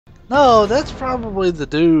No, that's probably the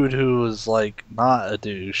dude who was like not a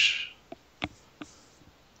douche.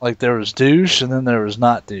 Like there was douche and then there was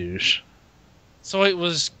not douche. So it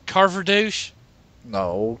was Carver douche?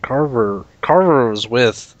 No, Carver was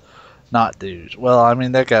with not douche. Well, I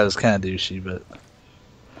mean that guy was kind of douchey, but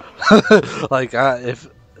like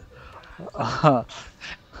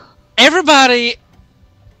Everybody.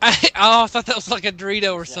 I thought that was like a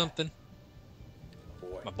Dorito or something.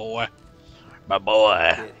 My boy. my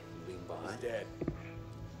boy.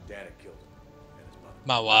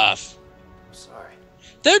 My wife. Sorry.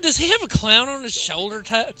 Dude, does he have a clown on his shoulder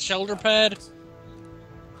pad?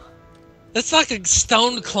 That's like a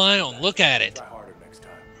stoned clown. Look at it.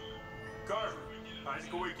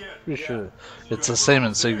 Pretty sure it's the same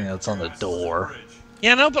insignia that's on the door.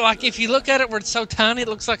 Yeah, no, but like if you look at it where it's so tiny, it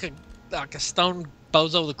looks like a stoned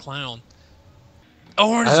Bozo the Clown.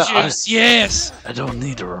 Orange juice, yes! I don't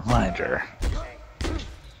need a reminder.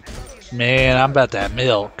 Man, I'm about to have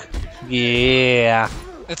milk. Yeah.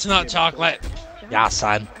 It's not chocolate. Yeah,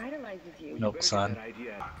 son. Milk, son.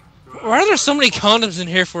 Why are there so many condoms in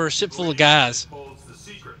here for a ship full of guys?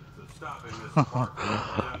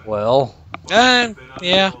 Well. Yeah.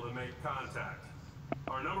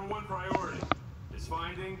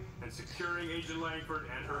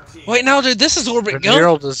 Wait, no, dude, this is Orbit Gum.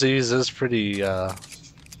 Venereal disease is pretty,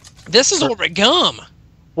 This is Orbit Gum.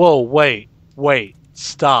 Whoa, wait.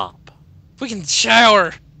 Stop. We can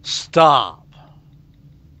shower. Stop.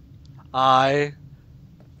 I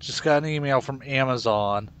just got an email from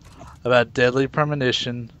Amazon about Deadly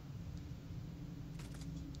Premonition.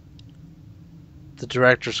 The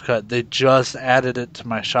director's cut. They just added it to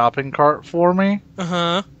my shopping cart for me.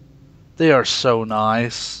 Uh-huh. They are so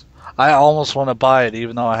nice. I almost want to buy it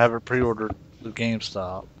even though I haven't pre-ordered the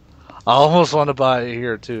GameStop. I almost want to buy it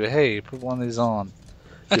here too. Hey, put one of these on.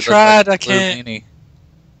 I tried, I can't. Meanie.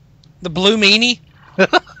 The blue meanie?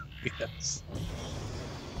 Yes.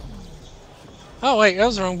 Oh wait, that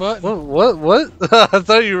was the wrong button. What? I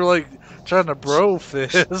thought you were like trying to bro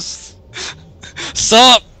fist.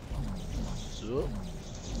 Sup?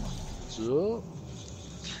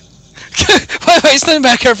 wait, stand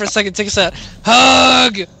back here for a second. Take us out.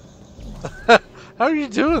 Hug! How are you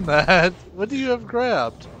doing that? What do you have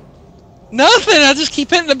grabbed? Nothing, I just keep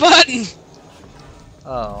hitting the button.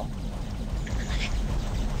 Oh.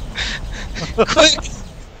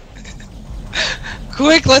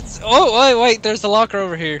 Quick, let's... Oh, wait, there's the locker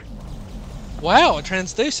over here. Wow, a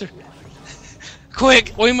transducer.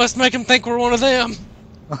 Quick, we must make him think we're one of them.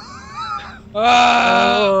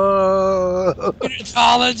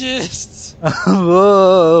 Unitologists.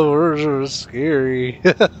 We're scary.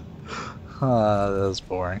 That's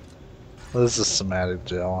boring. This is somatic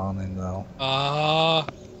gel on him, though.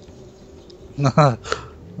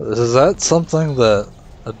 Is that something that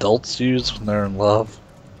adults use when they're in love?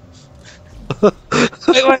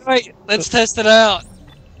 Wait. Let's test it out.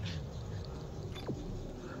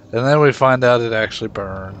 And then we find out it actually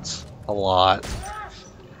burns a lot.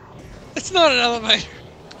 It's not an elevator.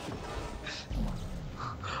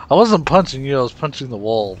 I wasn't punching you, I was punching the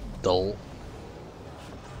wall, dolt.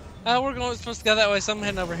 We're supposed to go that way, so I'm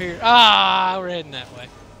heading over here. We're heading that way.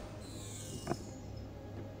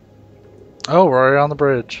 Oh, we're already on the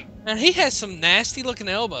bridge. And he has some nasty looking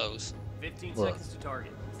elbows. 15 seconds to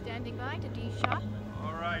target. Standing by to D-shot.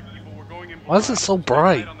 All right, people, we're going in. Why is it so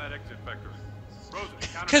bright?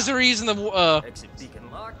 Because they're using the, Exit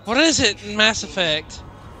beacon locked. what is it in Mass Effect?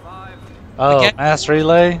 5, Oh, mass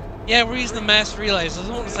relay? Yeah, we're using the mass relays. I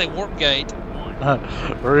don't want to say warp gate.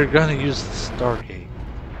 We're gonna use the Stargate.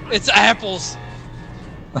 It's apples.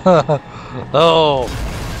 Oh.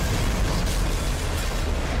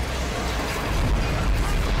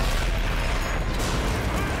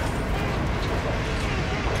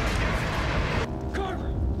 Carver,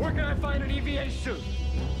 where can I find an EVA suit?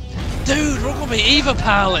 Dude, we're gonna be EVA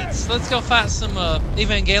pilots. Let's go fight some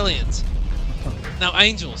Evangelions. No,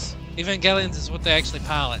 angels. Evangelions is what they actually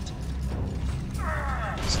pilot.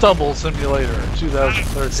 Stumble Simulator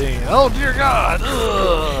 2013. Oh dear God!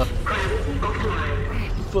 Ugh.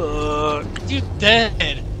 Fuck. You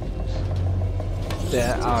dead.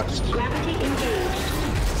 That oxygen.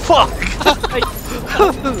 Fuck!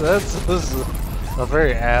 This is a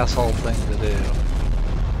very asshole thing to do.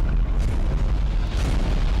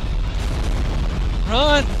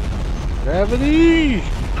 Run! Gravity!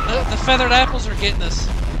 The feathered apples are getting us.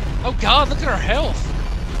 Oh God, look at our health.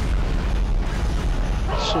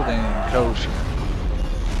 Shit ain't kosher.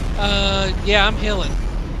 Yeah, I'm healing.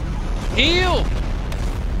 Heal!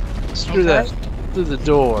 Through that, through the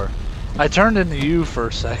door. I turned into you for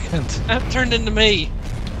a second. I've turned into me.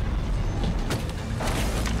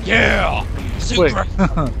 Yeah! Quick,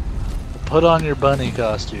 Super! put on your bunny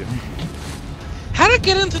costume. How'd I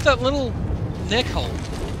get into that little neck hole?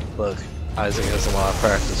 Look, Isaac has a lot of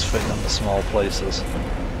practice fitting in the small places.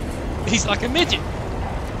 He's like a midget.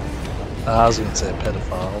 I was gonna say a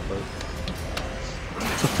pedophile,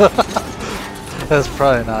 but that's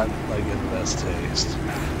probably not like in the best taste.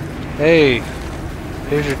 Hey,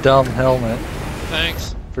 here's your dumb helmet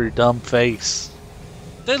Thanks. for your dumb face.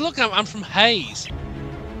 Dude, look, I'm from Hayes.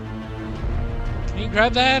 Can you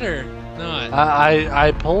grab that or not?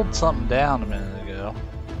 I pulled something down a minute ago.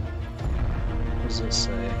 What does it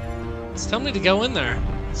say? It's telling me to go in there.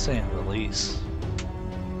 It's saying release.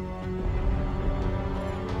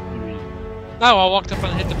 Maybe. Oh, I walked up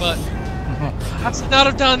and hit the button. I should not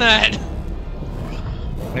have done that.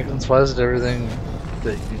 Miggins, why is it everything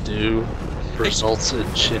that you do results in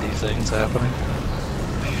shitty things happening?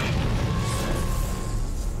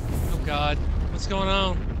 Oh God, what's going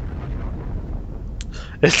on?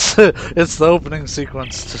 It's the opening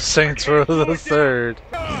sequence to Saints Row the Third.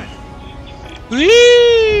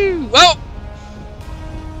 Woo! Well,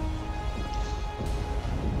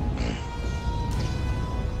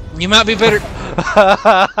 you might be better.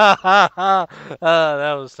 That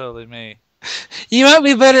was totally me. You might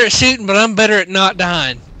be better at shooting, but I'm better at not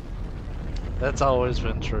dying. That's always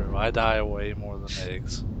been true. I die way more than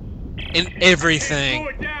eggs. In everything. Slow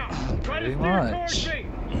it down. Try to Pretty steer much. towards me.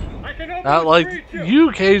 I can almost Not like reach you. you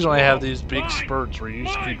occasionally have these big spurts where you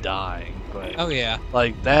just keep dying, but Oh yeah.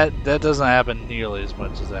 like that doesn't happen nearly as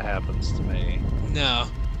much as it happens to me. No.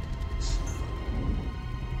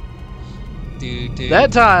 Dude.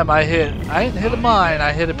 That time I didn't hit a mine,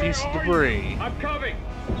 I hit a piece of debris. I'm coming.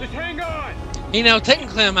 Just hang on. You know,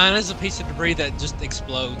 technically a mine is a piece of debris that just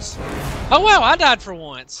explodes. Oh wow, I died for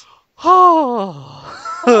once.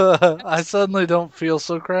 Oh, I suddenly don't feel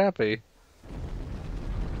so crappy.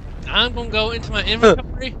 I'm gonna go into my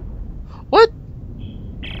inventory. What?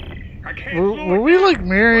 I can't slow Were it we down. like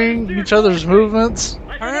mirroring each other's movements? I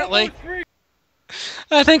can Apparently. almost reach-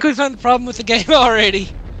 I think we found the problem with the game already.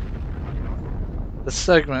 This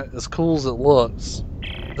segment, as cool as it looks,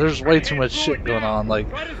 there's way too much shit going on. Like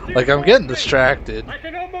Try to steer I'm towards getting me. distracted. I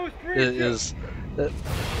can almost reach It you. is.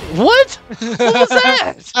 What? What was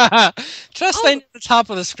that? Try staying at the top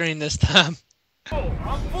of the screen this time.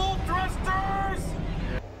 I'm full thrusters.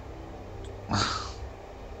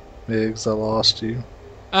 Miggs, I lost you.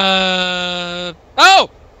 Oh!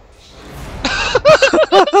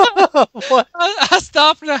 What? I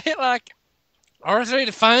stopped and I hit like R3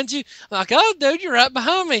 to find you. I'm like, oh, dude, you're right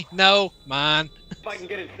behind me. No, mine. If I can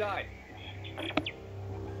get inside.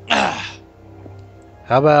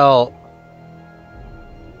 How about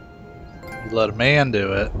you let a man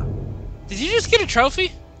do it? Did you just get a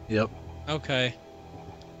trophy? Yep. Okay.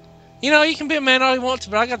 You know, you can be a man all you want to,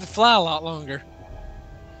 but I got to fly a lot longer.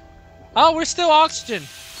 Oh, we're still oxygen.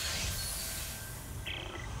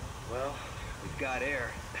 Well, we've got air.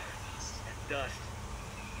 And dust.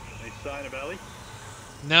 Any sign of Ellie?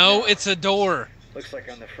 No, it's a door. Looks like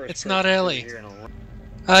I'm the first It's person not through Ellie. here in a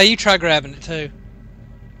long- You try grabbing it too.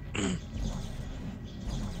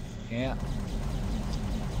 Yeah.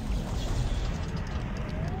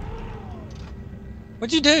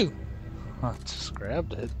 What'd you do? I just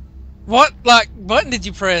grabbed it. What, like, button did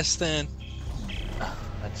you press then?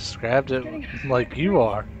 I just grabbed it like you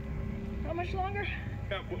are. How much longer?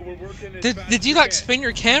 Yeah, we're working as Did fast did you as we like can. spin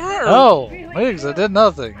your camera or? Oh, Miggs, I did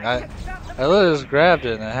nothing. I literally just grabbed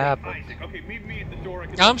it and it happened. Isaac, okay, meet me at the door. I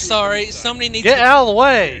can I'm shoot sorry, you inside. somebody needs Get to out of the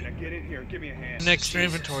way! Now get in here. Give me a hand. an extra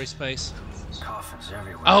inventory space. Coffins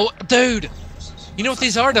everywhere. Oh, dude, you know what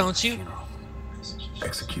these are, don't you?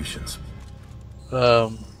 Executions. Why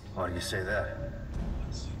do you say that?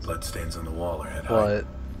 Bloodstains on the wall are at height. What?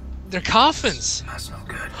 They're coffins. That's no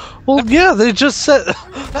good. Well, yeah, they just said.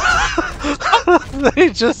 They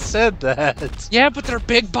just said that. Yeah, but they're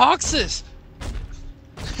big boxes.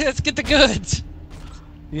 Let's get the goods.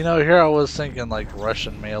 You know, here I was thinking like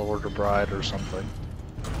Russian mail order bride or something.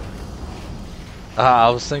 I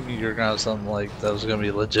was thinking you were gonna have something like that was gonna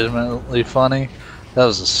be legitimately funny. That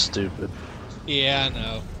was just stupid. Yeah, I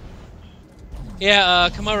know. Yeah,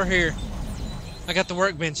 come over here. I got the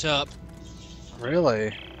workbench up.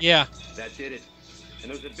 Really? Yeah. That did it.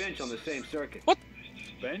 And there's a bench on the same circuit. What?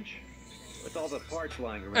 Bench? With all the parts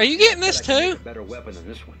lying around. Are you getting I this bet I can too? make a better weapon than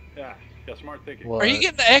this one. Yeah, smart thinking. What? Are you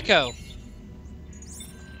getting the echo?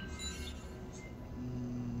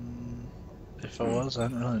 If I was, I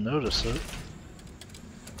didn't really notice it.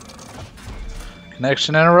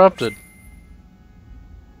 Connection interrupted.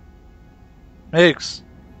 Miggs.